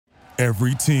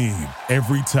Every team,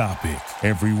 every topic,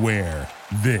 everywhere.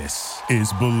 This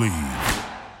is Believe.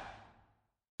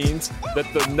 Means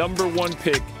that the number one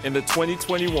pick in the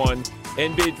 2021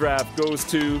 NBA draft goes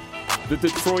to the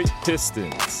Detroit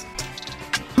Pistons.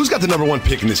 Who's got the number one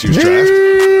pick in this year's draft?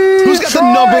 Who's got the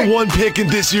number one pick in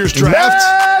this year's draft?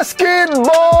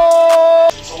 Basketball!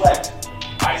 Select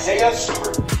Isaiah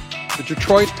Stewart. The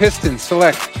Detroit Pistons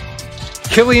select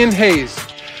Killian Hayes.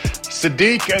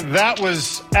 Saddiq, that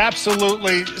was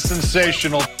absolutely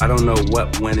sensational. I don't know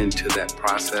what went into that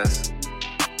process.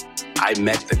 I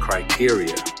met the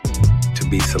criteria to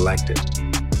be selected,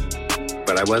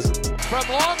 but I wasn't. From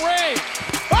long range.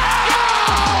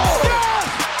 Oh!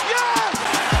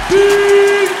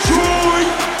 Yes!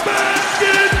 Detroit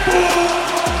basketball!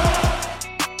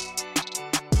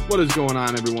 What is going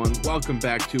on, everyone? Welcome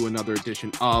back to another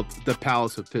edition of the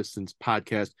Palace of Pistons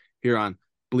Podcast here on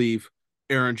Believe.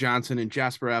 Aaron Johnson and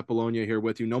Jasper Apollonia here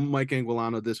with you. No Mike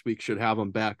Anguilano this week. Should have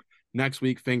him back next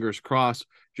week. Fingers crossed.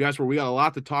 Jasper, we got a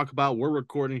lot to talk about. We're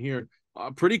recording here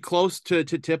pretty close to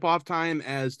tip-off time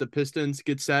as the Pistons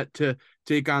get set to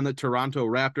take on the Toronto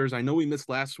Raptors. I know we missed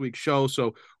last week's show,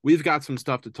 so we've got some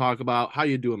stuff to talk about. How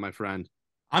you doing, my friend?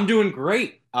 I'm doing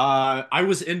great. I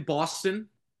was in Boston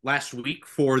last week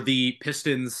for the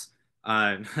Pistons,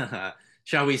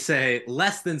 shall we say,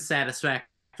 less than satisfactory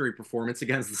performance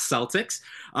against the Celtics,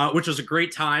 which was a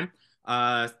great time.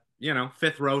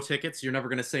 Fifth row tickets. You're never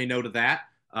going to say no to that.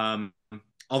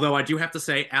 Although I do have to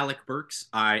say, Alec Burks,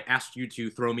 I asked you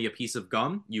to throw me a piece of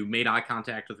gum. You made eye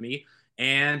contact with me,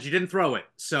 and you didn't throw it.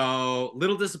 So,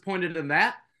 little disappointed in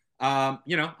that. I'm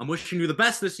wishing you the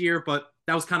best this year, but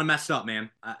that was kind of messed up,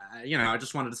 man. I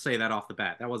just wanted to say that off the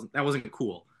bat. That wasn't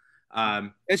cool.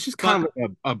 It's just kind of like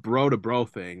a bro to bro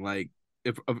thing. Like,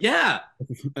 if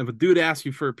a dude asks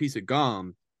you for a piece of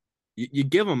gum, you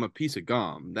give him a piece of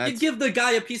gum. You give the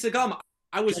guy a piece of gum.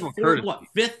 I was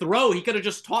fifth row. He could have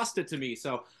just tossed it to me.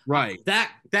 So right,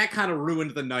 that kind of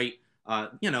ruined the night.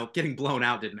 Getting blown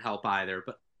out didn't help either.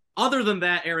 But other than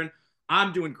that, Aaron,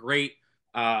 I'm doing great.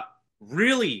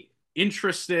 Really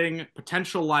interesting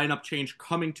potential lineup change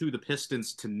coming to the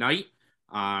Pistons tonight.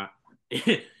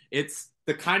 It's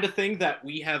the kind of thing that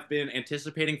we have been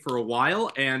anticipating for a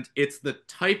while, and it's the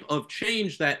type of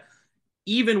change that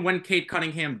even when Cade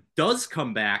Cunningham does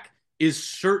come back is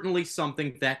certainly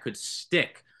something that could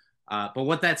stick. But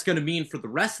what that's going to mean for the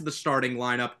rest of the starting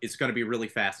lineup is going to be really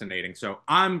fascinating. So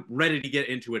I'm ready to get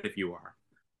into it if you are.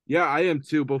 Yeah, I am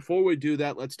too. Before we do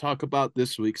that, let's talk about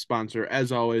this week's sponsor.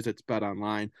 As always, it's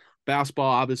BetOnline. Basketball,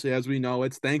 obviously, as we know,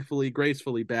 it's thankfully,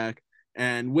 gracefully back.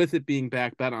 And with it being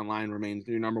back, BetOnline remains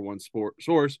your number one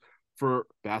source for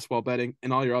basketball betting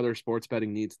and all your other sports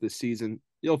betting needs this season.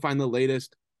 You'll find the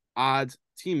latest odds,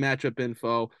 team matchup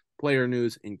info, player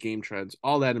news, and game trends,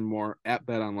 all that and more at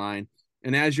BetOnline.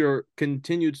 And as your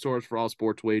continued source for all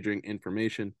sports wagering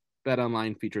information,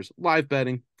 BetOnline features live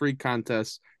betting, free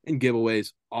contests, and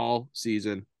giveaways all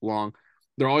season long.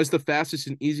 They're always the fastest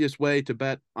and easiest way to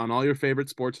bet on all your favorite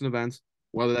sports and events,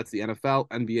 whether that's the NFL,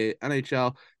 NBA,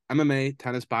 NHL, MMA,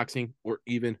 tennis, boxing, or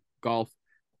even golf.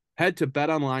 Head to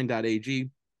betonline.ag to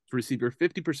receive your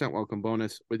 50% welcome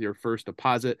bonus with your first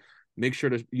deposit. Make sure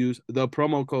to use the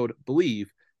promo code BELIEVE,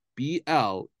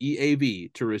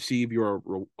 BLEAV, to receive your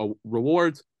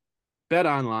rewards.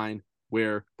 BetOnline,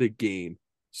 where the game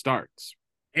starts.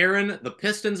 Aaron, the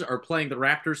Pistons are playing the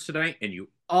Raptors tonight, and you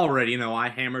already know I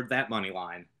hammered that money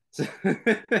line.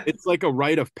 It's like a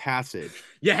rite of passage.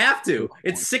 You have to.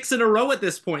 It's 6 in a row at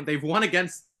this point. They've won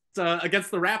against the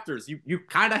Raptors. You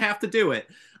kind of have to do it.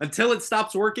 Until it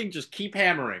stops working, just keep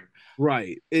hammering.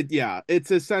 Right.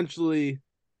 It's essentially,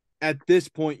 at this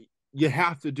point, you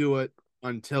have to do it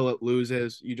until it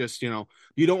loses. You just, you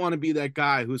don't want to be that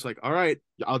guy who's like, all right,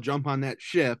 I'll jump on that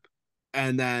ship,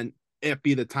 and then it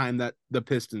be the time that the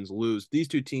Pistons lose. These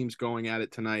two teams going at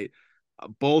it tonight,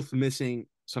 both missing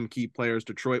some key players.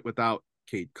 Detroit without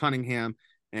Cade Cunningham,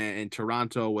 and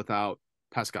Toronto without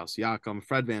Pascal Siakam,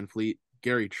 Fred VanVleet,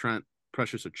 Gary Trent,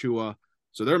 Precious Achiuwa.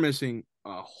 So they're missing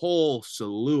a whole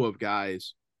slew of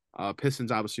guys.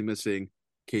 Pistons obviously missing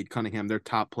Cade Cunningham, their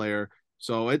top player.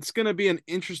 So it's going to be an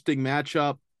interesting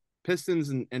matchup. Pistons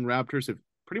and Raptors have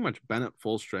pretty much been at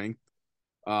full strength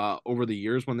over the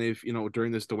years when they've,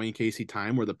 during this Dwane Casey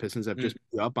time where the Pistons have just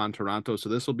beat up on Toronto. So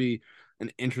this will be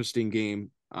an interesting game.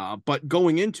 But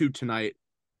going into tonight,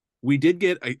 we did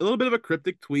get a little bit of a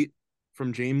cryptic tweet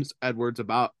from James Edwards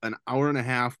about an hour and a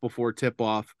half before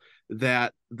tip-off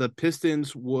that the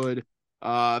Pistons would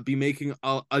be making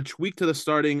a tweak to the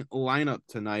starting lineup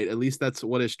tonight. At least that's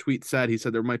what his tweet said. He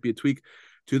said there might be a tweak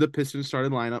to the Pistons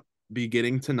starting lineup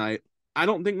beginning tonight. I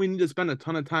don't think we need to spend a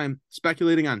ton of time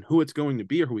speculating on who it's going to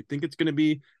be or who we think it's going to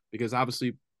be, because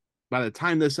obviously by the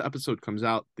time this episode comes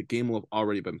out, the game will have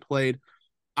already been played.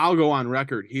 I'll go on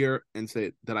record here and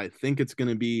say that I think it's going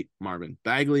to be Marvin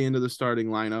Bagley into the starting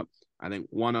lineup. I think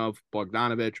one of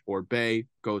Bogdanovic or Bey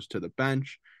goes to the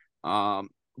bench.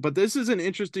 But this is an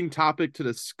interesting topic to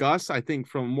discuss, I think,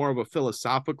 from more of a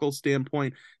philosophical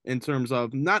standpoint, in terms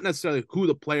of not necessarily who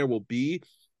the player will be,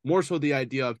 more so the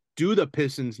idea of, do the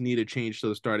Pistons need a change to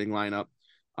the starting lineup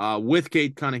with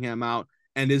Cade Cunningham out?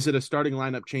 And is it a starting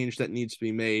lineup change that needs to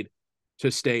be made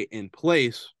to stay in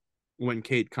place when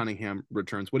Cade Cunningham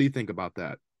returns? What do you think about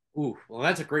that? Ooh, well,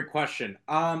 that's a great question.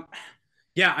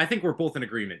 Yeah, I think we're both in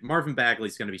agreement. Marvin Bagley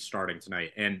is going to be starting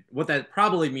tonight. And what that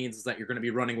probably means is that you're going to be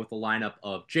running with the lineup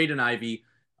of Jaden Ivey,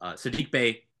 Saddiq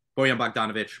Bey, Bojan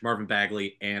Bogdanovic, Marvin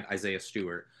Bagley, and Isaiah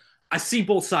Stewart. I see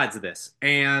both sides of this.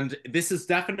 And this is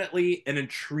definitely an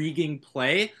intriguing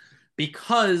play,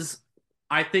 because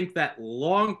I think that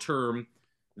long-term,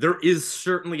 there is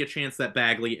certainly a chance that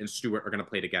Bagley and Stewart are going to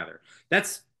play together.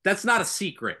 That's not a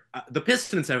secret. The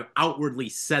Pistons have outwardly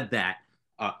said that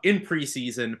in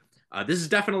preseason. This is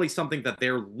definitely something that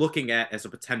they're looking at as a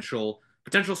potential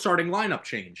starting lineup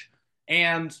change.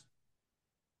 And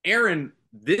Aaron,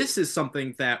 this is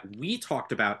something that we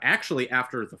talked about actually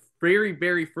after the very,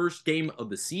 very first game of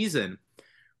the season,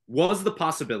 was the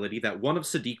possibility that one of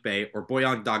Saddiq Bey or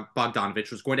Bojan Bogdanovic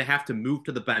was going to have to move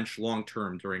to the bench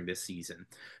long-term during this season,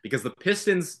 because the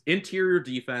Pistons' interior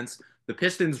defense, the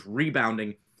Pistons'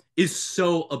 rebounding is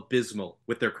so abysmal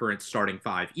with their current starting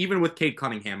five, even with Cade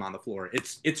Cunningham on the floor.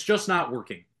 It's just not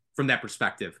working from that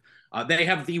perspective. They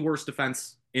have the worst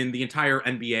defense in the entire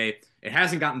NBA. It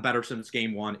hasn't gotten better since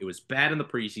game one. It was bad in the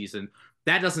preseason.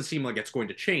 That doesn't seem like it's going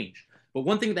to change. But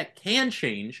one thing that can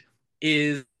change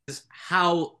is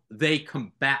how they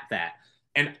combat that.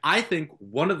 And I think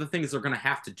one of the things they're going to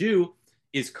have to do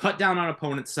is cut down on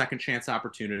opponents' second chance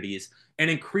opportunities and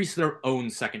increase their own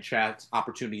second chance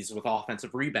opportunities with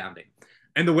offensive rebounding.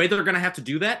 And the way they're going to have to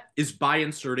do that is by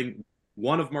inserting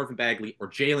one of Marvin Bagley or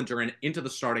Jalen Duren into the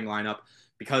starting lineup,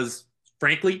 because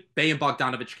frankly, Bey and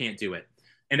Bogdanovic can't do it.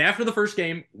 And after the first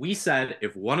game, we said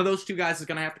if one of those two guys is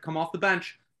going to have to come off the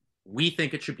bench, we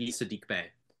think it should be Saddiq Bey.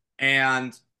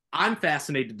 And I'm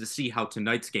fascinated to see how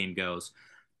tonight's game goes,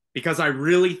 because I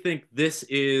really think this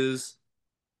is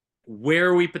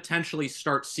where we potentially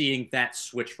start seeing that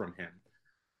switch from him.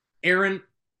 Aaron,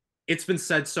 it's been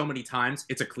said so many times,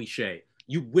 it's a cliche.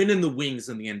 You win in the wings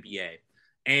in the NBA.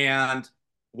 And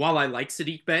while I like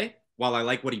Saddiq Bey, while I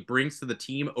like what he brings to the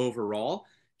team overall,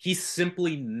 he's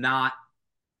simply not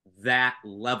that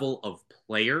level of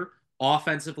player,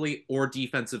 offensively or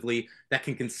defensively, that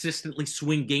can consistently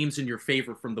swing games in your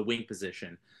favor from the wing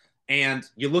position. And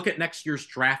you look at next year's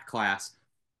draft class,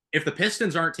 if the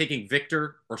Pistons aren't taking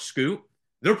Victor or Scoot,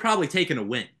 they're probably taking a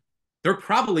win. They're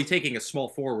probably taking a small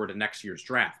forward in next year's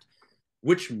draft,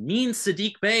 which means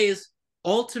Saddiq Bey is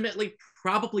ultimately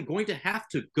probably going to have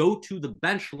to go to the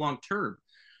bench long term.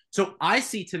 So I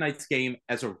see tonight's game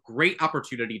as a great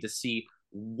opportunity to see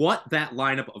what that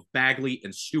lineup of Bagley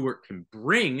and Stewart can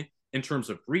bring in terms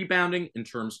of rebounding, in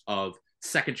terms of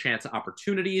second chance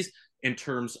opportunities, in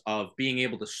terms of being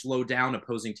able to slow down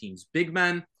opposing teams' big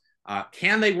men.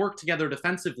 Can they work together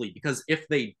defensively? Because if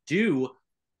they do,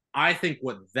 I think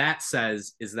what that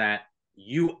says is that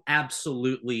you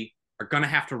absolutely are going to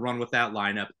have to run with that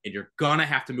lineup, and you're going to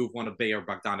have to move one of Bey or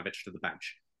Bogdanovic to the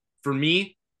bench. For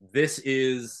me, this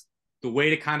is the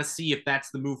way to kind of see if that's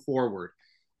the move forward.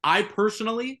 I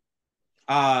personally,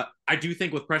 I do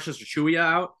think with Precious Achiuwa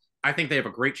out, I think they have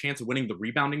a great chance of winning the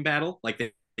rebounding battle like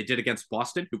they did against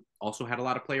Boston, who also had a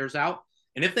lot of players out.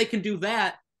 And if they can do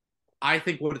that, I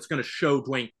think what it's going to show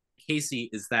Dwane Casey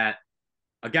is that,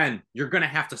 again, you're going to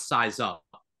have to size up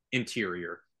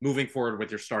interior moving forward with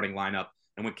your starting lineup.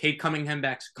 And when Cade Cunningham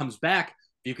comes back,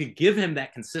 you can give him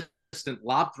that consistent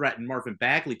lob threat and Marvin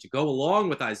Bagley to go along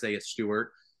with Isaiah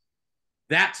Stewart.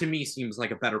 That, to me, seems like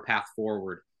a better path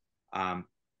forward,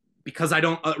 because I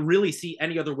don't really see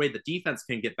any other way the defense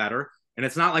can get better. And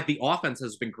it's not like the offense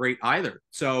has been great either.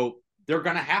 So they're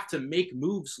going to have to make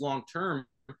moves long-term.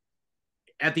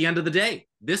 At the end of the day,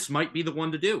 this might be the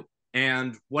one to do.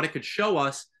 And what it could show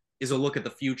us is a look at the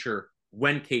future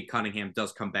when Cade Cunningham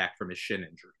does come back from his shin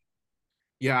injury.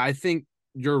 Yeah, I think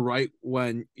you're right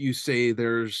when you say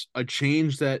there's a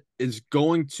change that is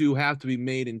going to have to be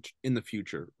made in the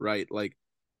future, right? Like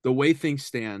the way things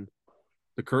stand,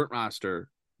 the current roster,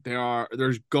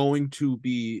 there's going to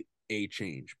be a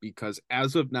change, because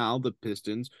as of now, the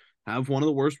Pistons have one of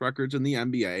the worst records in the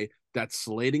NBA. That's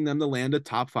slating them to land a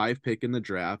top 5 pick in the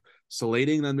draft,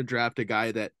 slating them to draft a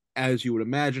guy that, as you would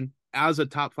imagine, as a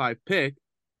top 5 pick,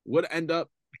 would end up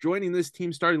joining this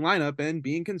team's starting lineup and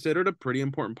being considered a pretty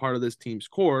important part of this team's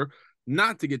core.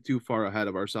 Not to get too far ahead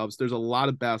of ourselves, there's a lot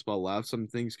of basketball left. Some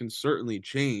things can certainly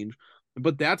change,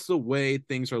 but that's the way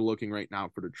things are looking right now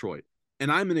for Detroit.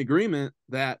 And I'm in agreement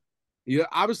that you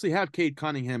obviously have Cade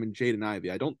Cunningham and Jaden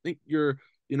Ivey. I don't think you're,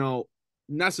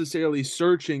 necessarily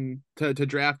searching to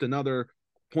draft another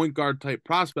point guard type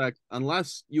prospect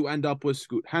unless you end up with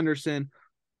Scoot Henderson.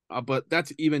 But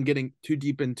that's even getting too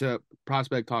deep into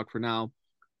prospect talk for now.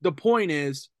 The point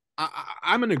is,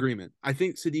 I'm in agreement. I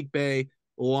think Saddiq Bey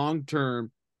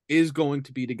long-term is going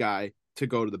to be the guy to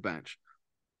go to the bench.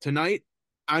 Tonight,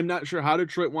 I'm not sure how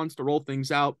Detroit wants to roll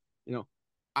things out.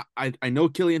 I know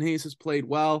Killian Hayes has played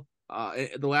well.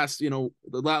 The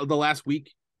last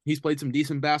week, he's played some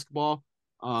decent basketball.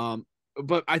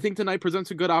 But I think tonight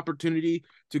presents a good opportunity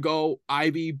to go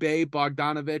Ivey, Bey,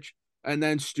 Bogdanovic, and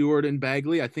then Stewart and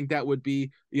Bagley. I think that would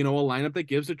be, a lineup that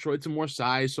gives Detroit some more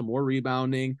size, some more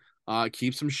rebounding,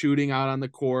 keeps some shooting out on the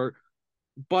court.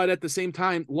 But at the same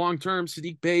time, long-term,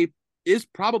 Saddiq Bey is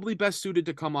probably best suited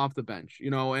to come off the bench,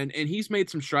 and he's made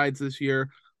some strides this year,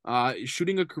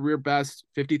 shooting a career best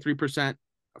 53%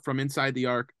 from inside the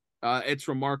arc. It's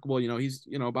remarkable. He's,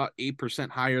 about 8%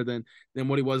 higher than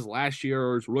what he was last year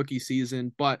or his rookie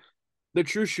season. But the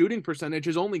true shooting percentage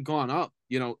has only gone up,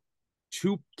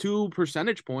 2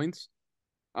 percentage points.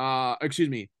 Excuse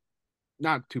me,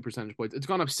 not 2 percentage points. It's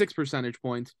gone up 6 percentage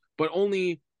points, but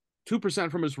only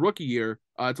 2% from his rookie year.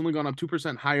 It's only gone up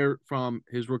 2% higher from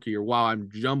his rookie year. Wow, I'm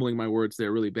jumbling my words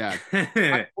there really bad.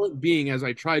 My point being, as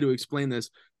I try to explain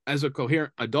this as a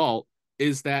coherent adult,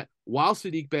 is that while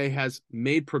Saddiq Bey has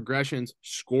made progressions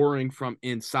scoring from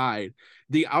inside,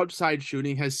 the outside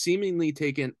shooting has seemingly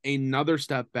taken another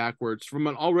step backwards from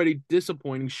an already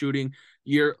disappointing shooting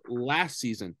year last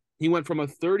season. He went from a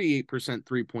 38%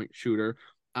 three-point shooter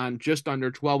on just under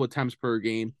 12 attempts per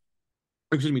game,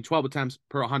 12 attempts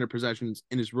per 100 possessions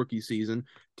in his rookie season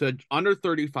to under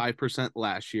 35%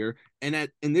 last year. And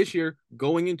in this year,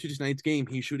 going into tonight's game,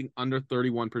 he's shooting under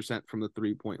 31% from the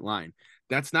three-point line.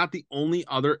 That's not the only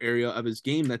other area of his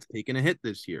game that's taken a hit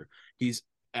this year. He's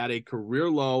at a career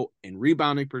low in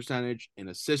rebounding percentage, in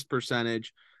assist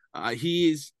percentage.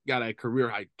 He's got a career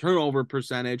high turnover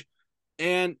percentage.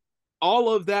 And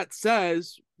all of that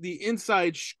says the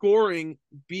inside scoring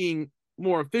being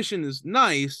more efficient is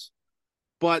nice,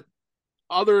 but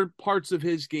other parts of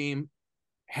his game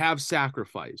have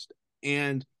sacrificed.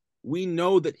 And we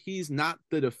know that he's not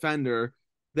the defender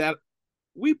that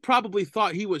we probably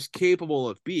thought he was capable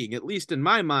of being. At least in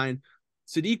my mind,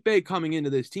 Saddiq Bey coming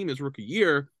into this team his rookie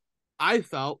year, I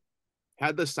felt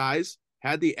had the size,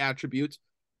 had the attributes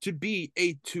to be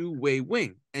a two-way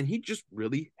wing. And he just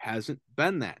really hasn't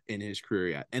been that in his career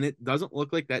yet. And it doesn't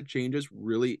look like that change is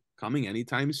really coming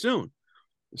anytime soon.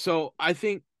 So I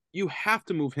think you have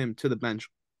to move him to the bench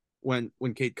when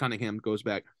Cade Cunningham goes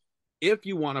back. If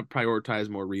you want to prioritize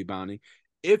more rebounding,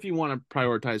 if you want to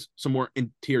prioritize some more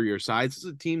interior sides, this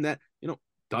is a team that,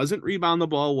 doesn't rebound the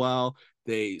ball well.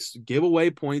 They give away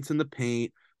points in the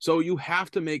paint. So you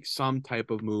have to make some type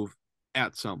of move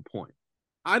at some point.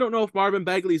 I don't know if Marvin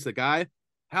Bagley is the guy.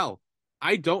 Hell,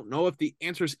 I don't know if the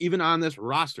answer is even on this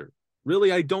roster.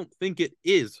 Really, I don't think it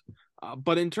is.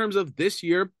 But in terms of this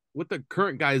year, with the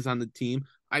current guys on the team,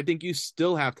 I think you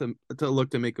still have to look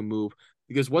to make a move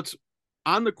because what's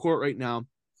on the court right now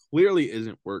clearly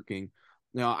isn't working.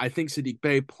 Now, I think Saddiq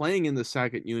Bey playing in the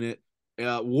second unit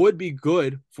would be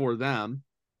good for them,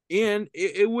 and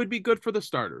it would be good for the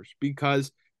starters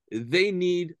because they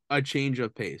need a change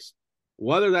of pace.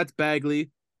 Whether that's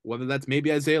Bagley, whether that's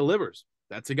maybe Isaiah Livers,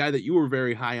 that's a guy that you were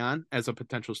very high on as a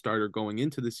potential starter going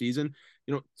into the season.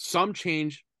 Some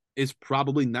change is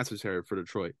probably necessary for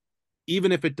Detroit,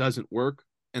 even if it doesn't work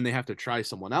and they have to try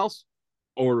someone else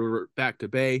or revert back to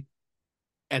Bey.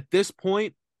 At this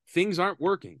point, things aren't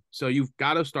working. So you've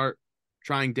got to start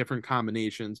trying different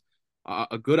combinations.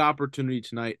 A good opportunity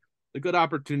tonight, a good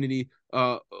opportunity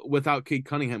without Cade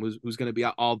Cunningham, who's going to be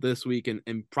out all this week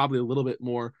and probably a little bit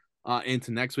more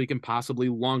into next week and possibly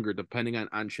longer, depending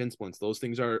on shin splints. Those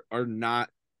things are not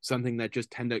something that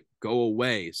just tend to go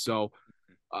away. So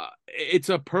it's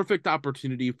a perfect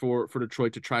opportunity for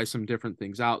Detroit to try some different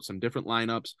things out, some different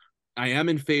lineups. I am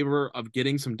in favor of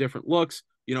getting some different looks.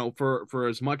 For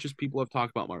as much as people have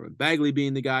talked about Marvin Bagley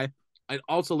being the guy, I'd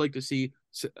also like to see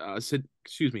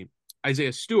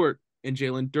Isaiah Stewart and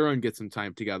Jalen Duren get some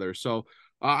time together. So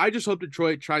I just hope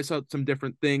Detroit tries out some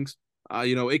different things.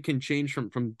 It can change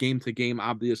from game to game,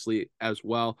 obviously, as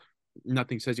well.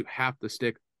 Nothing says you have to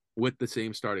stick with the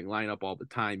same starting lineup all the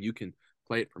time. You can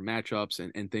play it for matchups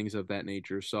and things of that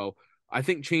nature. So I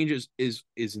think change is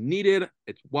needed.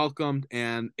 It's welcomed,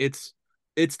 and it's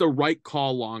the right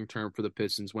call long term for the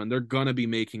Pistons when they're gonna be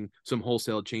making some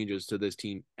wholesale changes to this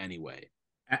team anyway.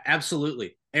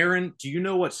 Absolutely. Aaron, do you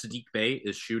know what Saddiq Bey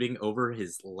is shooting over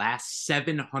his last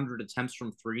 700 attempts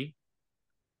from three?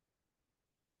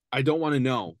 I don't want to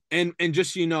know. And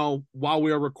just so you know, while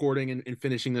we are recording and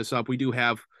finishing this up, we do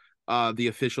have the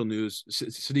official news.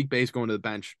 Saddiq Bey is going to the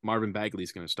bench. Marvin Bagley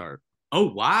is going to start. Oh,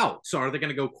 wow. So are they going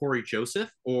to go Corey Joseph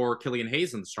or Killian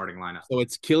Hayes in the starting lineup? So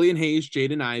it's Killian Hayes,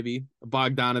 Jaden Ivey,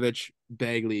 Bogdanovic,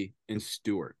 Bagley, and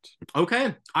Stewart.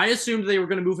 Okay. I assumed they were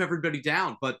going to move everybody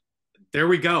down, but there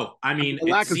we go. I mean,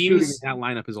 the lack of shooting in that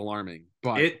lineup is alarming.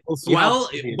 But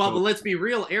but let's be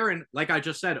real, Aaron. Like I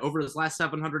just said, over his last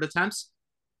 700 attempts,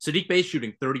 Saddiq Bey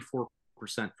shooting 34%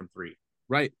 from three.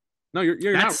 Right. No,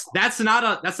 you're that's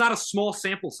not a small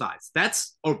sample size.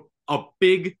 That's a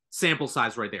big sample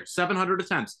size right there. 700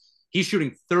 attempts. He's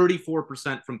shooting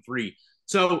 34% from three.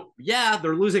 So yeah,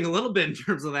 they're losing a little bit in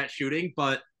terms of that shooting,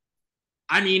 but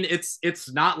I mean,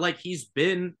 it's not like he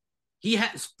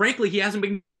hasn't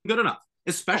been good enough,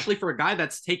 especially for a guy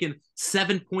that's taken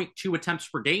 7.2 attempts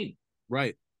per game.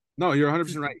 Right. No, you're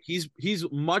 100% right. He's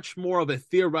much more of a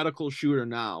theoretical shooter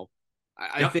now.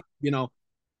 I think,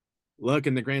 look,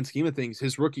 in the grand scheme of things,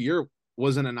 his rookie year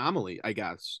was an anomaly, I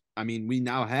guess. I mean, we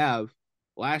now have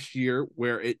last year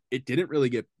where it didn't really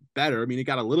get better. I mean, it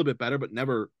got a little bit better, but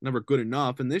never good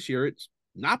enough. And this year, it's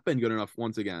not been good enough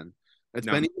once again. It's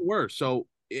been even worse. So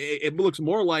it looks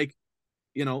more like,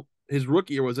 his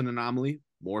rookie year was an anomaly,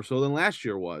 more so than last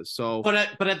year was. So, but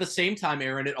at the same time,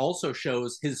 Aaron, it also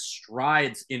shows his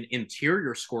strides in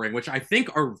interior scoring, which I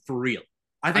think are for real.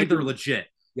 I think they're legit.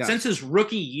 Yes. Since his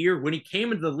rookie year, when he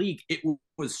came into the league, it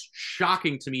was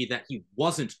shocking to me that he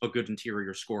wasn't a good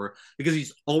interior scorer because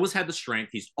he's always had the strength.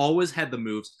 He's always had the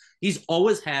moves. He's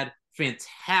always had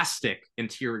fantastic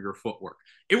interior footwork.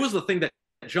 It was the thing that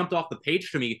jumped off the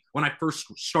page to me when I first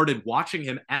started watching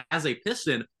him as a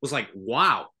Piston, was like,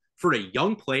 wow, for a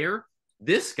young player,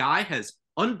 this guy has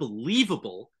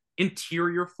unbelievable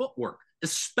interior footwork,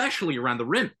 especially around the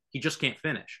rim. He just can't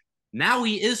finish. Now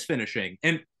he is finishing.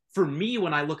 And for me,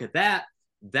 when I look at that,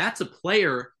 that's a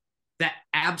player that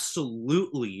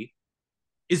absolutely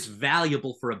is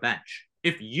valuable for a bench.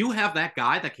 If you have that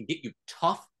guy that can get you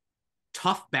tough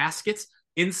baskets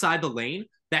inside the lane,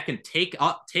 that can take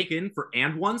in for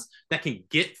and ones, that can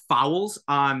get fouls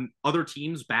on other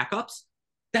teams' backups,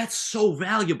 that's so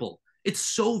valuable. It's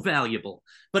so valuable.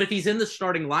 But if he's in the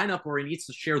starting lineup where he needs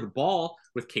to share the ball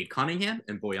with Cade Cunningham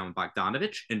and Bojan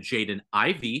Bogdanovic and Jaden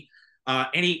Ivey,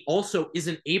 and he also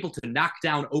isn't able to knock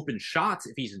down open shots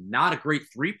if he's not a great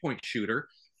three-point shooter,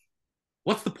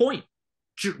 what's the point?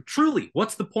 Truly,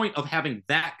 what's the point of having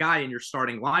that guy in your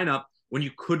starting lineup when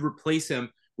you could replace him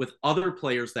with other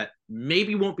players that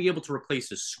maybe won't be able to replace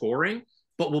his scoring,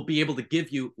 but will be able to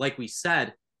give you, like we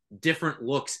said, different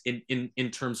looks in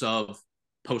terms of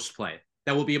post play,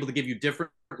 that will be able to give you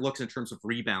different looks in terms of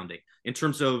rebounding, in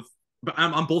terms of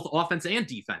on both offense and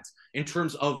defense, in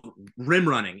terms of rim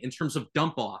running, in terms of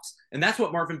dump offs. And that's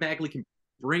what Marvin Bagley can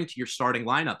bring to your starting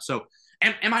lineup. So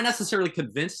am I necessarily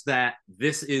convinced that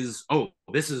this is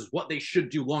what they should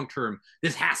do long term?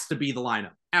 This has to be the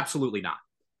lineup? Absolutely not.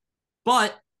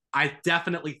 But I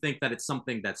definitely think that it's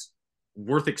something that's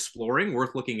worth exploring,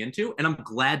 worth looking into. And I'm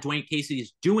glad Dwane Casey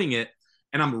is doing it.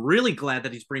 And I'm really glad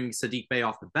that he's bringing Saddiq Bey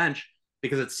off the bench,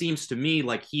 because it seems to me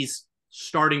like he's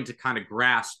starting to kind of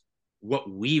grasp what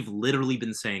we've literally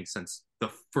been saying since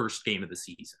the first game of the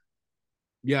season.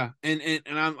 Yeah, and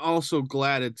I'm also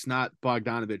glad it's not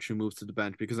Bogdanovic who moves to the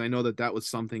bench, because I know that was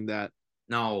something that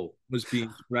was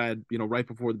being spread, right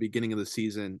before the beginning of the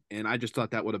season, and I just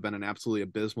thought that would have been an absolutely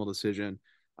abysmal decision.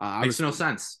 Makes no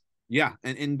sense. Yeah,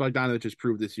 and Bogdanovic has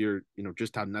proved this year,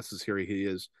 just how necessary he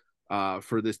is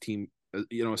for this team,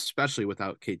 especially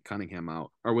without Cade Cunningham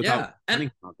out, or without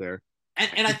Cunningham out there.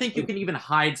 And I think you can even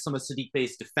hide some of Saddiq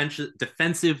Bey's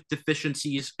defensive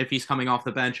deficiencies if he's coming off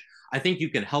the bench. I think you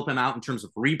can help him out in terms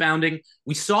of rebounding.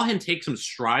 We saw him take some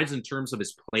strides in terms of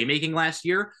his playmaking last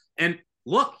year. And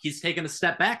look, he's taken a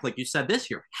step back, like you said, this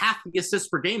year. Half the assists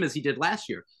per game as he did last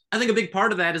year. I think a big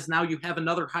part of that is now you have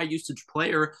another high-usage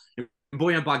player in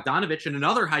Bojan Bogdanovic and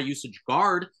another high-usage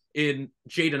guard in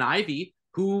Jaden Ivey,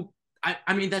 who,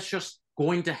 I mean, that's just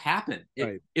going to happen.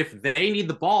 Right. If they need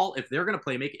the ball, if they're going to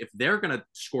play make, if they're going to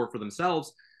score for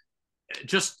themselves,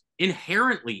 just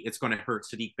inherently it's going to hurt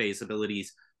Saddiq Bey's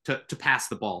abilities to pass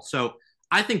the ball. So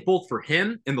I think both for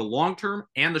him in the long term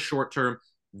and the short term,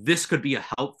 this could be a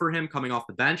help for him coming off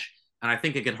the bench. And I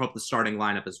think it can help the starting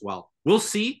lineup as well. We'll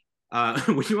see.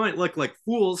 We might look like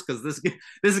fools because this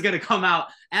is going to come out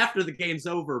after the game's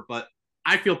over, but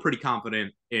I feel pretty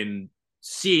confident in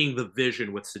seeing the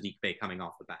vision with Saddiq Bey coming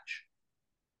off the bench.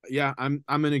 Yeah, I'm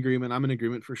in agreement. I'm in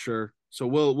agreement for sure. So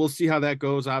we'll see how that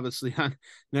goes. Obviously, on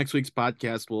next week's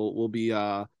podcast, we'll be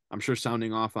I'm sure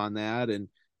sounding off on that and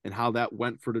how that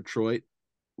went for Detroit.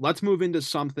 Let's move into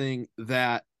something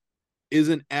that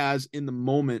isn't as in the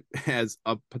moment as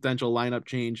a potential lineup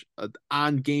change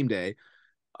on game day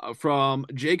from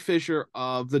Jake Fisher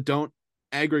of the Don't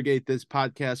Aggregate This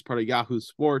podcast, part of Yahoo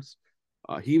Sports.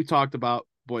 He talked about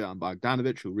Bojan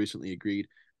Bogdanovic, who recently agreed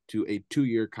to a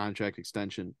 2-year contract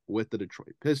extension with the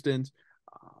Detroit Pistons.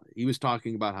 He was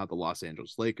talking about how the Los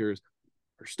Angeles Lakers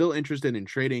are still interested in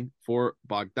trading for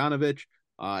Bogdanovic.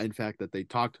 In fact, that they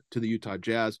talked to the Utah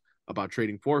Jazz about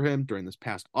trading for him during this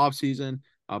past offseason,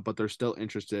 but they're still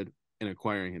interested in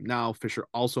acquiring him now. Fisher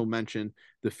also mentioned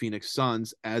the Phoenix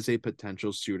Suns as a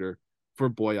potential suitor for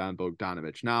Bojan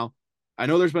Bogdanovic. Now, I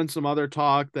know there's been some other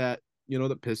talk that,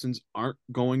 the Pistons aren't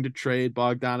going to trade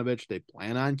Bogdanovic. They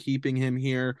plan on keeping him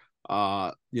here,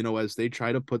 as they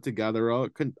try to put together a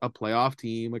playoff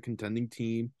team, a contending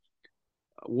team.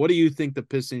 What do you think the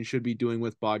Pistons should be doing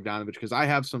with Bogdanovic? Because I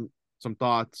have some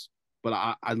thoughts,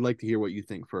 but I'd like to hear what you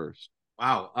think first.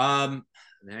 Wow.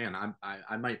 Man,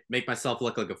 I might make myself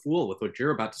look like a fool with what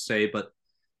you're about to say, but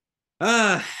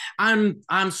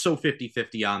I'm so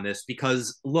 50-50 on this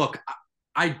because look,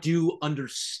 I do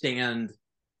understand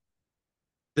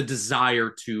the desire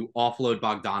to offload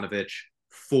Bogdanovic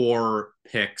for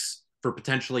picks, for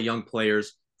potentially young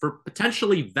players, for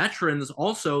potentially veterans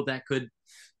also that could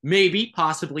maybe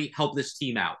possibly help this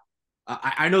team out.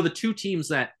 I know the two teams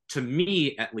that, to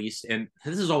me at least, and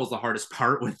this is always the hardest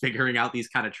part with figuring out these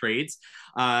kind of trades,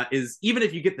 is even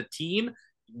if you get the team,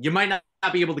 you might not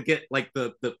be able to get like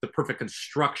the perfect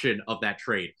construction of that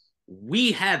trade.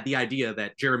 We had the idea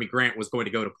that Jeremy Grant was going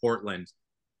to go to Portland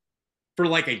for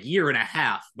like a year and a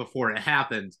half before it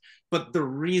happened. But the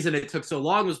reason it took so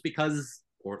long was because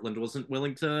Portland wasn't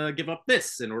willing to give up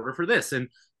this in order for this. And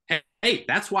hey,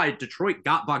 that's why Detroit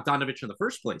got Bogdanovic in the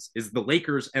first place, is the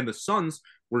Lakers and the Suns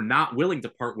were not willing to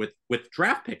part with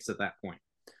draft picks at that point.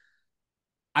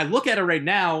 I look at it right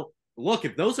now. Look,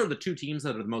 if those are the two teams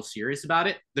that are the most serious about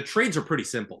it, the trades are pretty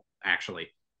simple, actually.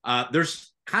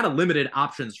 There's kind of limited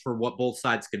options for what both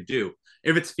sides can do.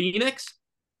 If it's Phoenix,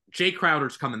 Jay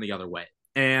Crowder's coming the other way.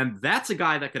 And that's a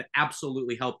guy that could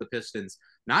absolutely help the Pistons,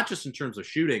 not just in terms of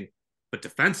shooting, but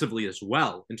defensively as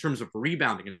well, in terms of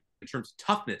rebounding, in terms of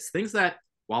toughness, things that,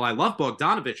 while I love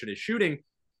Bogdanovic and his shooting,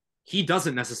 he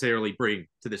doesn't necessarily bring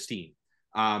to this team,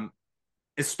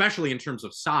 especially in terms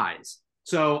of size.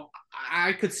 So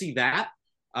I could see that.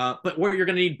 But what you're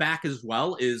going to need back as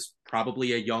well is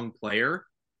probably a young player.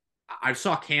 I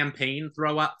saw Cam Payne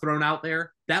thrown out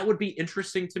there. That would be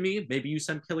interesting to me. Maybe you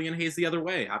send Killian Hayes the other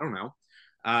way. I don't know.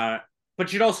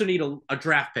 But you'd also need a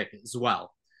draft pick as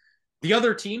well. The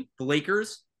other team, the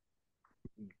Lakers,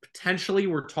 potentially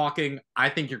we're talking, I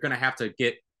think you're going to have to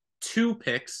get 2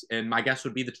 picks, and my guess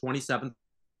would be the 27th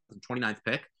and 29th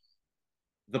pick.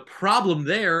 The problem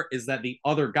there is that the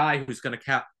other guy who's going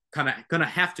to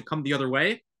have to come the other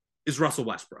way is Russell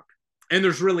Westbrook. And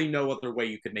there's really no other way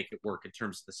you could make it work in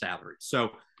terms of the salary.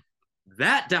 So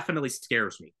that definitely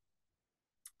scares me.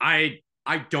 I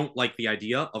don't like the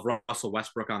idea of Russell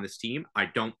Westbrook on this team. I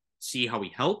don't see how he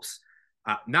helps,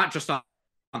 not just on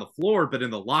the floor, but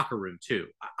in the locker room too.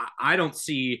 I don't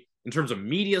see, in terms of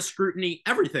media scrutiny,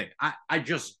 everything. I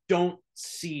just don't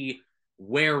see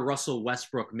where Russell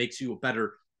Westbrook makes you a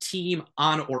better team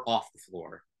on or off the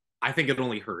floor. I think it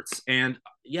only hurts. And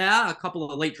yeah, a couple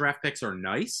of late draft picks are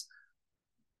nice,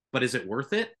 but is it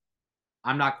worth it?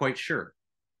 I'm not quite sure.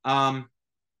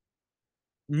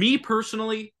 Me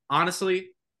personally, honestly,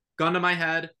 gun to my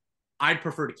head, I'd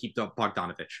prefer to keep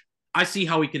Bogdanovic. I see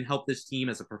how he can help this team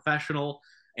as a professional,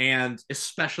 and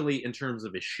especially in terms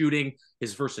of his shooting,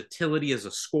 his versatility as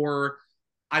a scorer.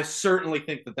 I certainly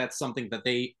think that that's something that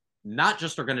they not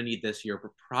just are going to need this year,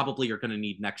 but probably are going to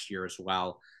need next year as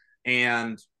well.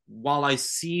 And while I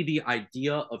see the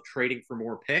idea of trading for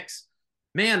more picks,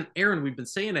 man, Aaron, we've been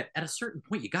saying it, at a certain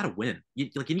point, you got to win. You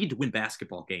need to win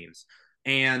basketball games.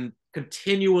 And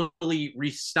continually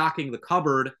restocking the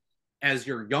cupboard as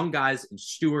your young guys in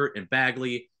Stewart and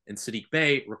Bagley and Saddiq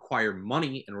Bey require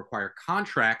money and require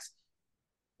contracts.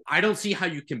 I don't see how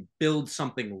you can build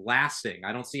something lasting.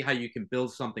 I don't see how you can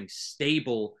build something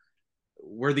stable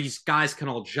where these guys can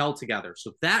all gel together.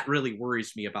 So that really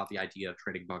worries me about the idea of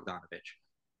trading Bogdanovic.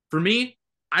 For me,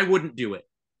 I wouldn't do it.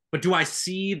 But do I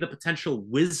see the potential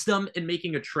wisdom in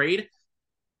making a trade,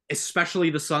 especially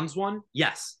the Suns one?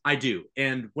 Yes, I do.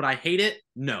 And would I hate it?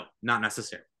 No, not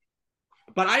necessarily.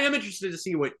 But I am interested to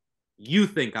see what you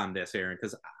think on this, Aaron,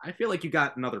 because I feel like you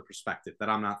got another perspective that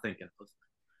I'm not thinking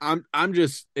of. I'm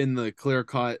just in the clear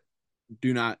cut.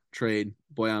 Do not trade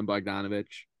Bojan Bogdanovic.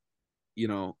 You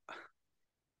know,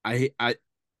 I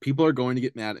people are going to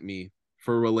get mad at me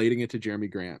for relating it to Jeremy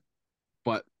Grant,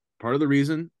 but part of the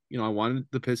reason, I wanted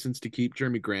the Pistons to keep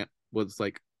Jeremy Grant was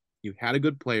like, you had a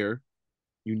good player,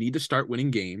 you need to start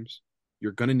winning games,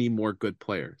 you're going to need more good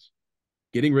players.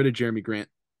 Getting rid of Jeremy Grant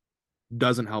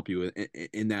doesn't help you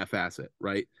in that facet,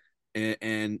 right?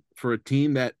 And for a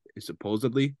team that is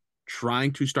supposedly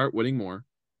trying to start winning more,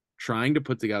 trying to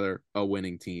put together a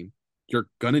winning team, you're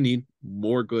going to need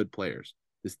more good players.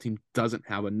 This team doesn't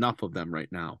have enough of them right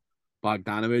now.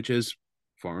 Bogdanovic is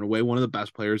far and away one of the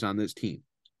best players on this team.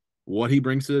 What he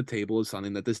brings to the table is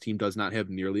something that this team does not have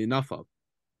nearly enough of.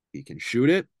 He can shoot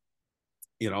it.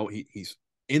 He's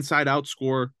inside out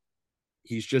scorer.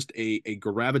 He's just a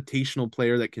gravitational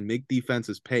player that can make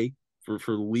defenses pay for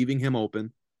leaving him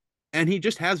open. And he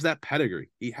just has that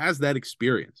pedigree. He has that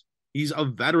experience. He's a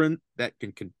veteran that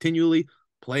can continually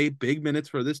play big minutes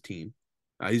for this team.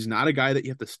 He's not a guy that you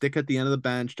have to stick at the end of the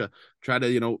bench to try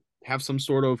to, have some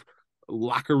sort of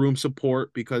locker room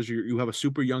support because you have a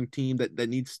super young team that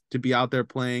needs to be out there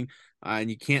playing.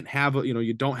 And you can't have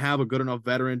you don't have a good enough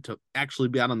veteran to actually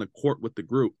be out on the court with the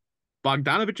group.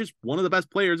 Bogdanovic is one of the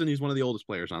best players, and he's one of the oldest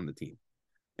players on the team.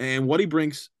 And what he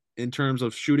brings in terms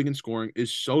of shooting and scoring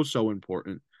is so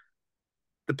important.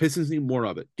 The Pistons need more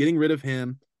of it. Getting rid of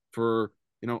him for,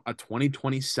 a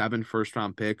 2027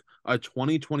 first-round pick, a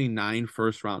 2029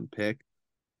 first-round pick.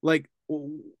 Like,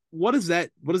 what does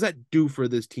that do for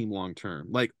this team long-term?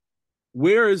 Like,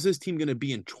 where is this team going to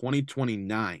be in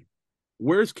 2029?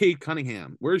 Where's Cade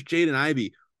Cunningham? Where's Jaden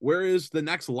Ivey? Where is the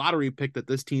next lottery pick that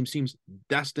this team seems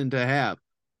destined to have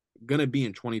going to be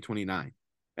in 2029?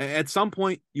 At some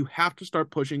point, you have to start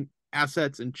pushing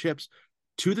assets and chips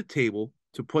to the table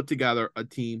to put together a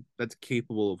team that's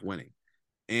capable of winning.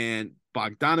 And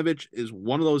Bogdanovic is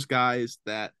one of those guys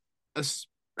that,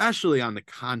 especially on the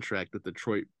contract that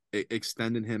Detroit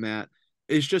extended him at,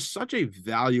 is just such a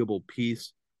valuable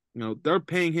piece. They're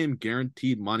paying him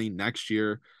guaranteed money next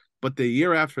year, but the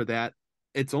year after that,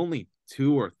 it's only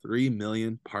 2 or 3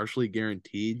 million partially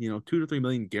guaranteed, 2 to 3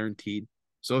 million guaranteed.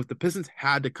 So if the Pistons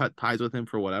had to cut ties with him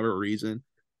for whatever reason,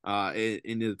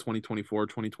 into the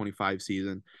 2024-2025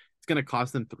 season, it's going to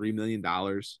cost them $3 million.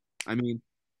 I mean,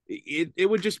 it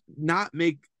would just not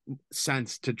make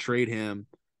sense to trade him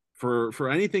for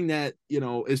anything that,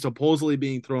 is supposedly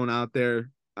being thrown out there.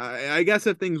 I guess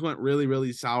if things went really,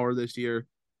 really sour this year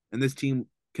and this team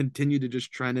continued to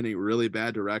just trend in a really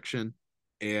bad direction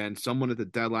and someone at the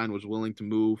deadline was willing to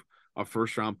move a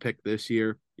first-round pick this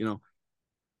year,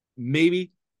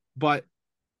 maybe. But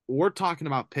we're talking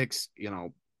about picks,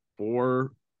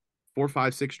 4,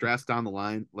 5, 6 drafts down the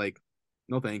line. Like,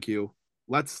 no, thank you.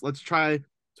 Let's try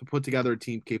to put together a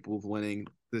team capable of winning.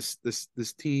 This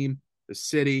team, this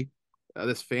city,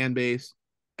 this fan base,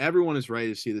 everyone is ready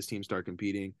to see this team start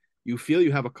competing. You feel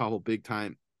you have a couple big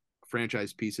time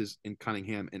franchise pieces in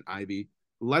Cunningham and Ivy.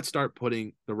 Let's start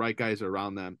putting the right guys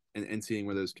around them and seeing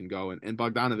where those can go. And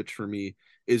Bogdanovic for me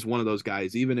is one of those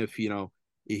guys, even if,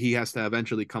 he has to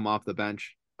eventually come off the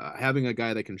bench, having a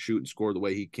guy that can shoot and score the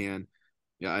way he can,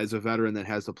 as a veteran that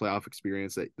has the playoff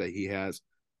experience that he has,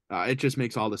 it just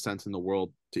makes all the sense in the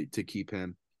world to keep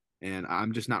him. And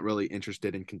I'm just not really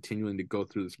interested in continuing to go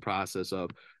through this process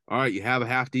of, all right, you have a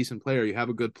half decent player, you have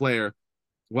a good player.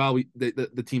 Well,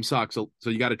 the team sucks, so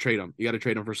you got to trade him. You got to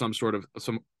trade him for some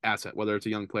asset, whether it's a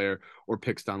young player or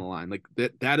picks down the line. Like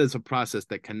that is a process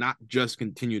that cannot just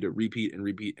continue to repeat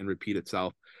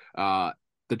itself.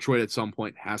 Detroit at some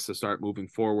point has to start moving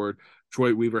forward.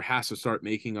 Troy Weaver has to start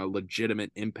making a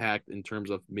legitimate impact in terms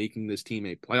of making this team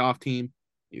a playoff team.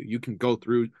 You can go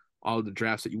through all of the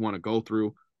drafts that you want to go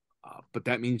through, but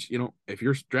that means, if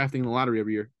you're drafting the lottery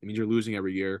every year, it means you're losing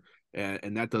every year,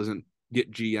 and that doesn't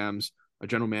get GMs,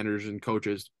 general managers, and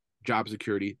coaches job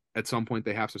security. At some point,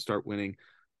 they have to start winning,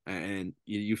 and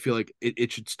you feel like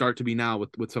it should start to be now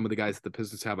with some of the guys that the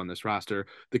Pistons have on this roster,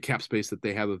 the cap space that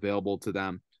they have available to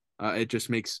them. It just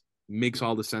makes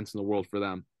all the sense in the world for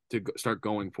them to start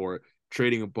going for it.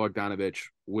 Trading a Bogdanovic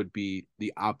would be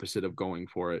the opposite of going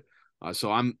for it.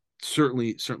 So I'm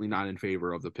certainly not in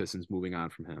favor of the Pistons moving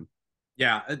on from him.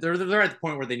 Yeah, they're at the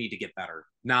point where they need to get better,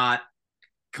 not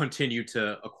continue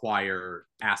to acquire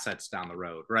assets down the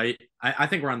road, right? I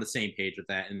think we're on the same page with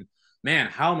that. And man,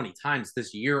 how many times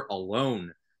this year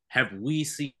alone have we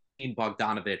seen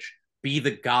Bogdanovic be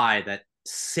the guy that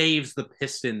saves the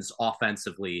Pistons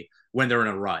offensively when they're in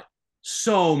a rut?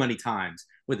 So many times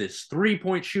with his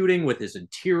 3-point shooting, with his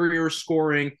interior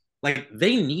scoring, Like,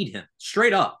 they need him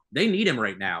straight up. They need him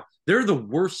right now. They're the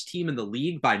worst team in the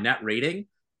league by net rating,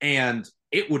 and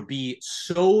it would be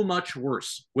so much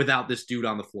worse without this dude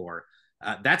on the floor.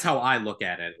 That's how I look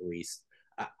at it, at least.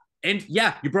 And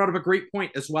yeah, you brought up a great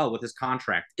point as well with his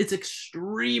contract. It's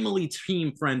extremely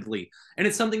team friendly. And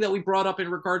it's something that we brought up in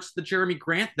regards to the Jeremy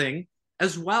Grant thing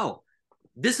as well.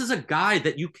 This is a guy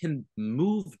that you can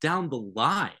move down the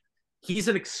line. He's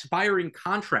an expiring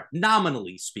contract,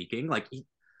 nominally speaking. Like,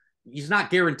 he's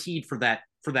not guaranteed for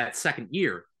that second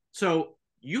year. So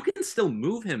you can still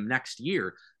move him next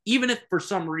year, even if for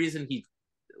some reason he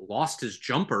lost his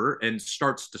jumper and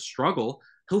starts to struggle.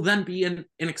 He'll then be in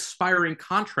an expiring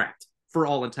contract for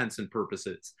all intents and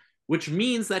purposes, which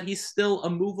means that he's still a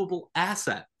movable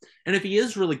asset. And if he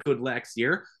is really good next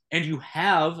year, and you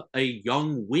have a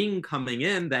young wing coming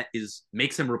in that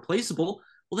makes him replaceable,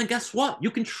 well, then guess what?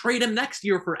 You can trade him next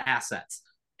year for assets.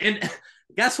 And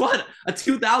guess what? A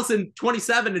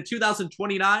 2027 and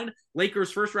 2029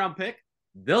 Lakers first round pick,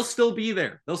 they'll still be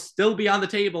there. They'll still be on the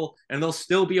table, and they'll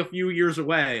still be a few years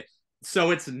away.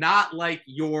 So it's not like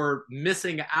you're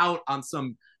missing out on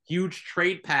some huge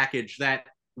trade package that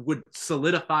would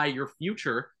solidify your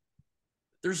future.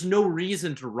 There's no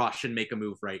reason to rush and make a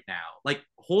move right now. Like,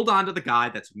 hold on to the guy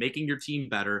that's making your team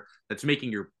better, that's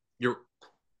making your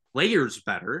players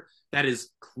better, that is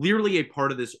clearly a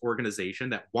part of this organization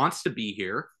that wants to be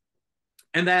here,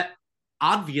 and that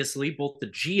obviously both the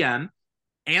GM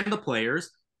and the players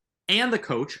and the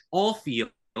coach all feel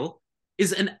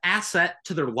is an asset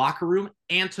to their locker room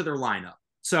and to their lineup.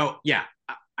 So yeah,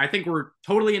 I think we're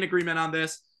totally in agreement on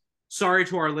this. Sorry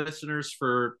to our listeners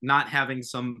for not having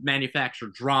some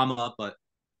manufactured drama, but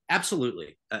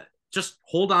absolutely. Just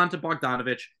hold on to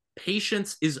Bogdanovic.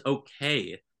 Patience is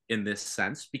okay in this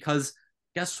sense, because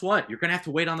guess what? You're going to have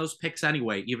to wait on those picks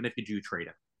anyway, even if you do trade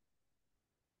him.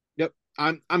 Yep.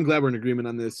 I'm glad we're in agreement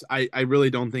on this. I really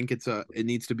don't think it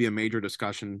needs to be a major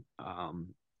discussion.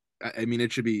 I mean,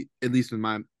 it should be, at least in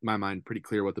my mind, pretty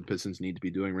clear what the Pistons need to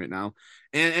be doing right now.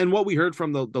 And what we heard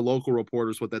from the local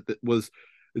reporters was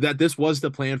that this was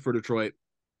the plan for Detroit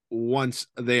once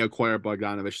they acquired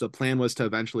Bogdanovic. The plan was to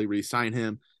eventually re-sign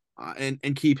him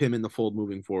and keep him in the fold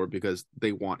moving forward, because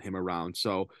they want him around.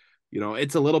 So,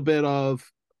 it's a little bit of,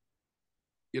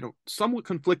 somewhat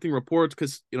conflicting reports,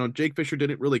 because, Jake Fisher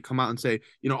didn't really come out and say,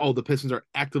 the Pistons are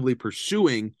actively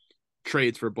pursuing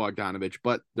trades for Bogdanovic,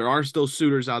 but there are still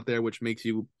suitors out there, which makes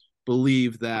you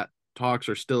believe that talks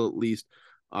are still at least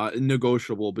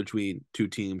negotiable between two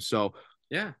teams. So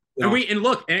yeah. And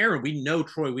look, Aaron, we know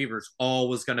Troy Weaver's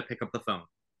always going to pick up the phone.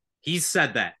 He's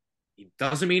said that. He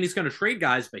doesn't mean he's going to trade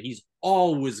guys, but he's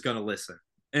always going to listen.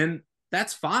 And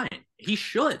that's fine. He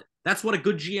should. That's what a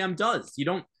good GM does. You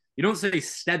don't say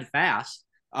steadfast.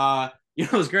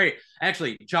 It was great.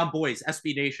 Actually, John Boy's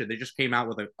SB Nation, they just came out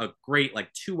with a great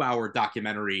 2-hour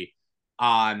documentary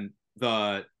on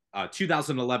the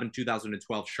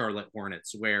 2011-2012 Charlotte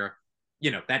Hornets, where,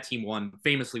 that team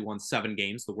famously won 7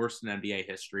 games, the worst in NBA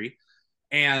history.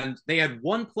 And they had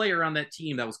one player on that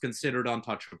team that was considered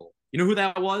untouchable. You know who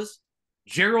that was?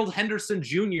 Gerald Henderson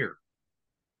Jr.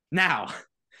 Now,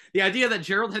 the idea that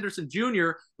Gerald Henderson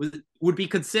Jr. would be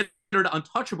considered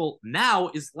untouchable now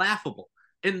is laughable.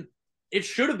 And it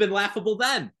should have been laughable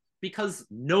then, because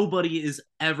nobody is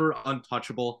ever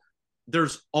untouchable.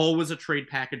 There's always a trade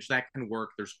package that can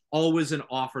work. There's always an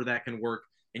offer that can work.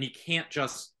 And you can't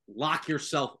just lock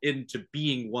yourself into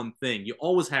being one thing. You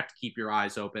always have to keep your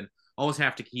eyes open. Always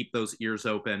have to keep those ears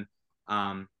open.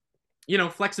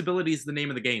 Flexibility is the name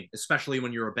of the game, especially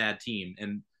when you're a bad team.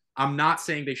 And I'm not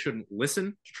saying they shouldn't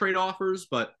listen to trade offers,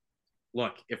 but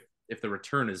look, if the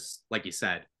return is, like you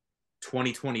said,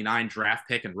 2029 draft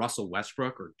pick and Russell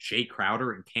Westbrook or Jay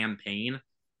Crowder and Cam Payne,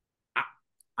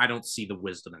 I don't see the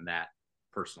wisdom in that,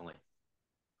 personally.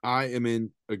 I am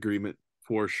in agreement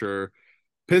for sure.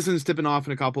 Pistons tipping off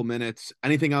in a couple minutes.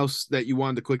 Anything else that you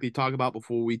wanted to quickly talk about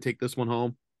before we take this one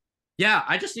home? Yeah,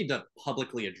 I just need to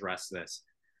publicly address this.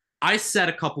 I said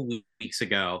a couple weeks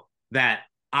ago that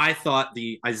I thought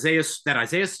Isaiah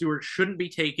Stewart shouldn't be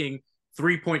taking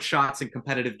 3-point shots in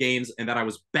competitive games, and that I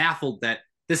was baffled that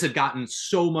this had gotten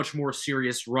so much more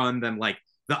serious run than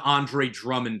the Andre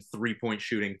Drummond 3-point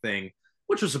shooting thing,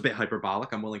 which was a bit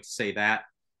hyperbolic. I'm willing to say that.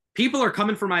 People are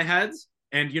coming for my heads,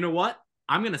 and you know what?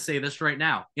 I'm going to say this right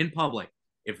now in public.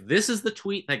 If this is the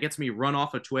tweet that gets me run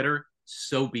off of Twitter,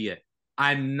 so be it.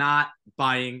 I'm not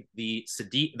buying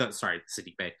Saddiq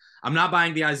Bey. I'm not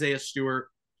buying the Isaiah Stewart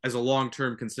as a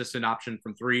long-term consistent option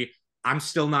from 3. I'm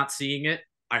still not seeing it.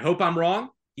 I hope I'm wrong.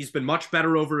 He's been much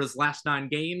better over his last 9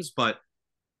 games, but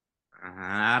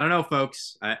I don't know,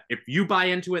 folks. If you buy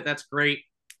into it, that's great.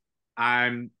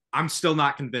 I'm I'm still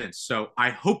not convinced. So I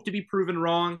hope to be proven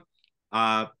wrong.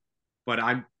 But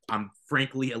I'm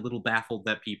frankly a little baffled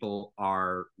that people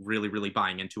are really, really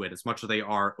buying into it as much as they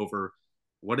are over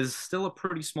what is still a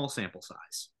pretty small sample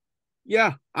size.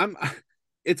 Yeah,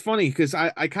 it's funny because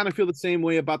I kind of feel the same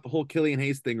way about the whole Killian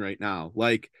Hayes thing right now.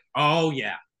 Like, oh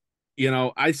yeah,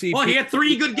 I see. Well, he had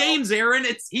 3 good games, Aaron.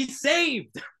 He's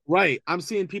saved. Right. I'm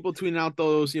seeing people tweeting out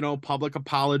those, public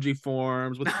apology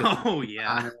forms with oh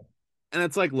yeah. And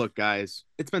it's like, look, guys,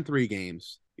 it's been 3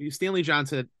 games. Stanley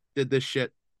Johnson did this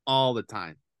shit all the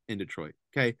time in Detroit.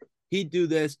 Okay. He'd do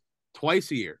this twice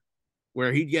a year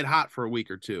where he'd get hot for a week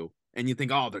or two. And you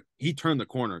think, oh, he turned the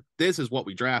corner. This is what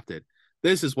we drafted.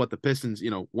 This is what the Pistons,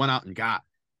 went out and got.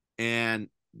 And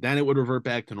then it would revert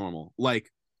back to normal.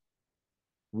 Like,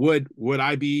 would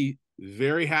I be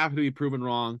very happy to be proven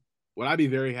wrong? Would I be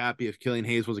very happy if Killian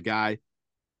Hayes was a guy?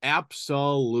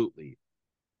 Absolutely.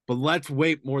 But let's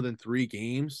wait more than 3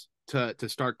 games to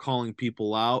start calling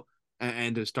people out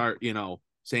and to start,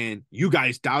 saying you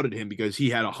guys doubted him because he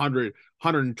had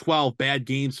 112 bad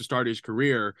games to start his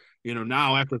career.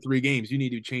 Now after 3 games, you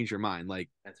need to change your mind. Like,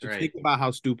 that's right. Think about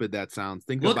how stupid that sounds.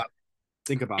 Think about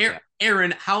that.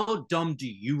 Aaron, how dumb do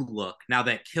you look now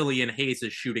that Killian Hayes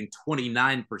is shooting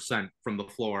 29% from the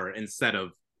floor instead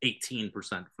of 18%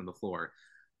 from the floor?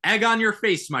 Egg on your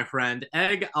face, my friend.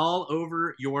 Egg all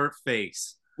over your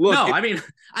face. Look,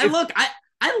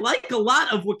 I like a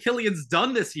lot of what Killian's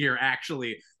done this year,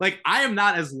 actually. Like, I am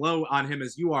not as low on him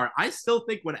as you are. I still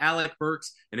think when Alec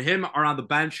Burks and him are on the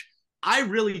bench, I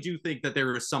really do think that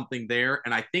there is something there,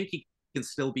 and I think he can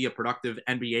still be a productive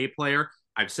NBA player.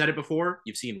 I've said it before.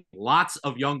 You've seen lots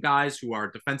of young guys who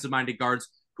are defensive-minded guards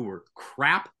who were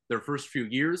crap their first few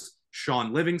years.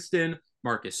 Sean Livingston,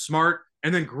 Marcus Smart,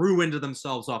 and then grew into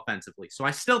themselves offensively. So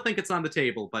I still think it's on the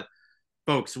table, but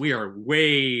folks, we are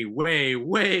way, way,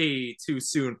 way too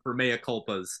soon for mea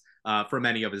culpas from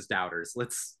any of his doubters.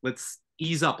 Let's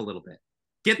ease up a little bit.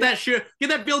 Get that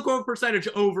field goal percentage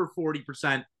over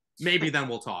 40%. Maybe then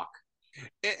we'll talk.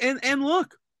 And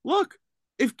look,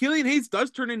 if Killian Hayes does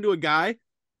turn into a guy,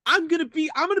 I'm gonna be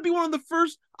one of the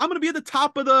first. I'm gonna be at the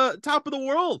top of the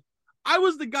world. I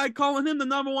was the guy calling him the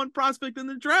number 1 prospect in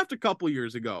the draft a couple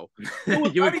years ago.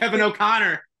 You and Kevin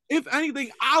O'Connor. If anything,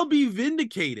 I'll be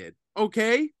vindicated.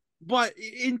 Okay, but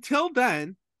until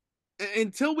then,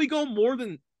 until we go more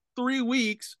than 3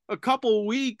 weeks, a couple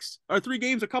weeks, or 3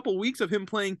 games, a couple weeks of him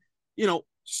playing,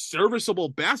 serviceable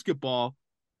basketball,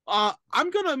 I'm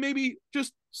gonna maybe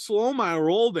just slow my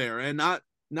roll there and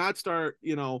not start,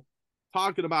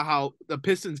 talking about how the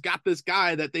Pistons got this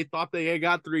guy that they thought they had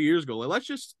got 3 years ago. Like, let's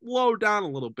just slow down a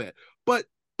little bit. But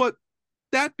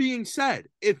that being said,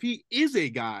 if he is a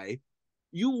guy,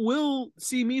 you will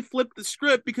see me flip the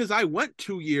script because I went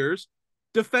 2 years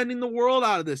defending the world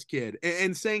out of this kid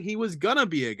and saying he was gonna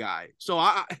be a guy. So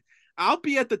I'll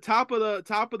be at the top of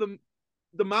the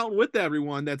mountain with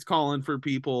everyone that's calling for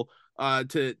people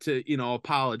to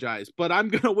apologize. But I'm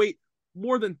gonna wait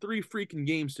more than 3 freaking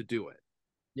games to do it.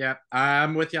 Yeah,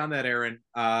 I'm with you on that, Aaron.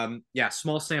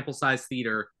 Small sample size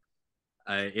theater.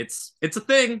 It's a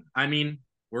thing. I mean,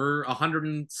 we're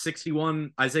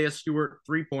 161 Isaiah Stewart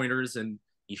 3-pointers, and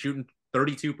he's shooting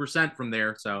 32% from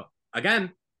there. So,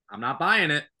 again, I'm not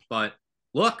buying it. But,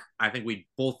 look, I think we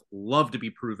both love to be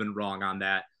proven wrong on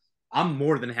that. I'm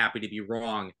more than happy to be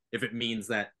wrong if it means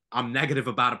that I'm negative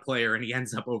about a player and he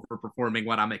ends up overperforming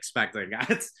what I'm expecting.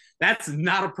 That's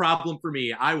not a problem for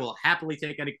me. I will happily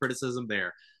take any criticism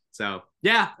there. So,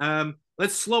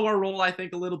 let's slow our roll, I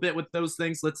think, a little bit with those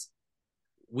things.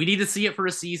 We need to see it for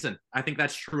a season. I think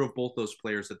that's true of both those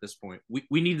players at this point.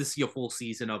 We need to see a full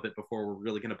season of it before we're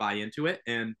really going to buy into it.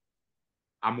 And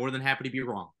I'm more than happy to be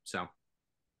wrong. So,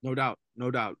 no doubt.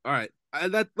 All right.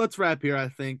 Let's wrap here. I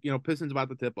think, Pistons about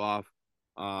to tip off.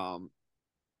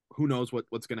 Who knows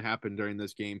what's going to happen during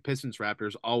this game. Pistons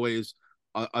Raptors, always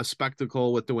a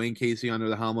spectacle with Dwane Casey under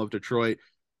the helm of Detroit.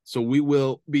 So we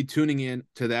will be tuning in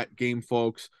to that game,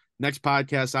 folks. Next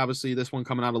podcast, obviously, this one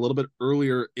coming out a little bit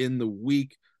earlier in the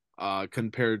week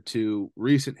compared to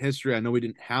recent history. I know we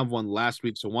didn't have one last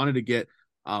week, so wanted to get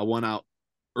one out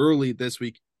early this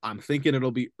week. I'm thinking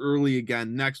it'll be early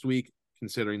again next week,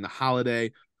 considering the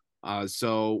holiday.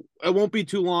 So it won't be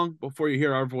too long before you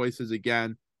hear our voices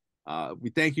again.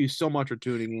 We thank you so much for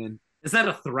tuning in. Is that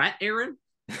a threat, Aaron?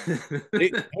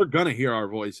 They're going to hear our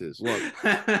voices. Look,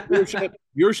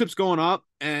 viewership's going up,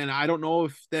 and I don't know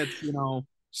if that's,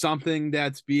 something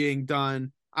that's being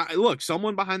done. Look,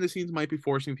 someone behind the scenes might be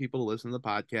forcing people to listen to the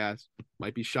podcast,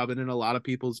 might be shoving in a lot of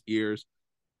people's ears,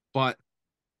 but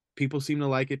people seem to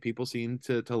like it. People seem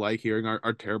to like hearing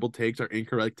our terrible takes, our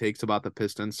incorrect takes about the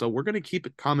Pistons. So we're going to keep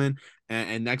it coming.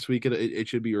 And next week, it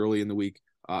should be early in the week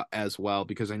as well,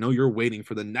 because I know you're waiting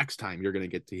for the next time you're going to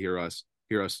get to hear us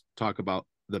talk about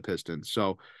the Pistons.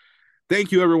 So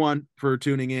thank you, everyone, for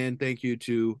tuning in. Thank you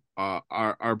to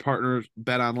our partners,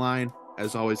 Bet Online.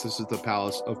 As always, this is the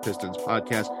Palace of Pistons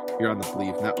podcast here on the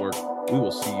Believe Network. We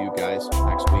will see you guys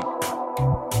next week.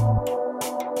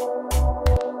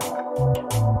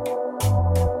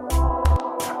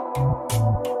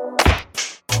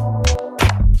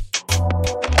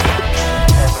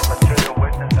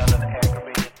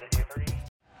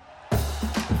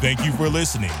 Thank you for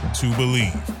listening to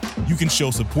Believe. You can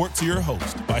show support to your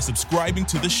host by subscribing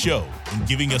to the show and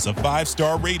giving us a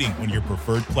 5-star rating on your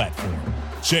preferred platform.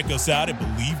 Check us out at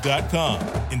Believe.com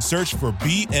and search for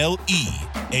BLEAV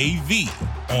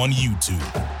on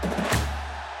YouTube.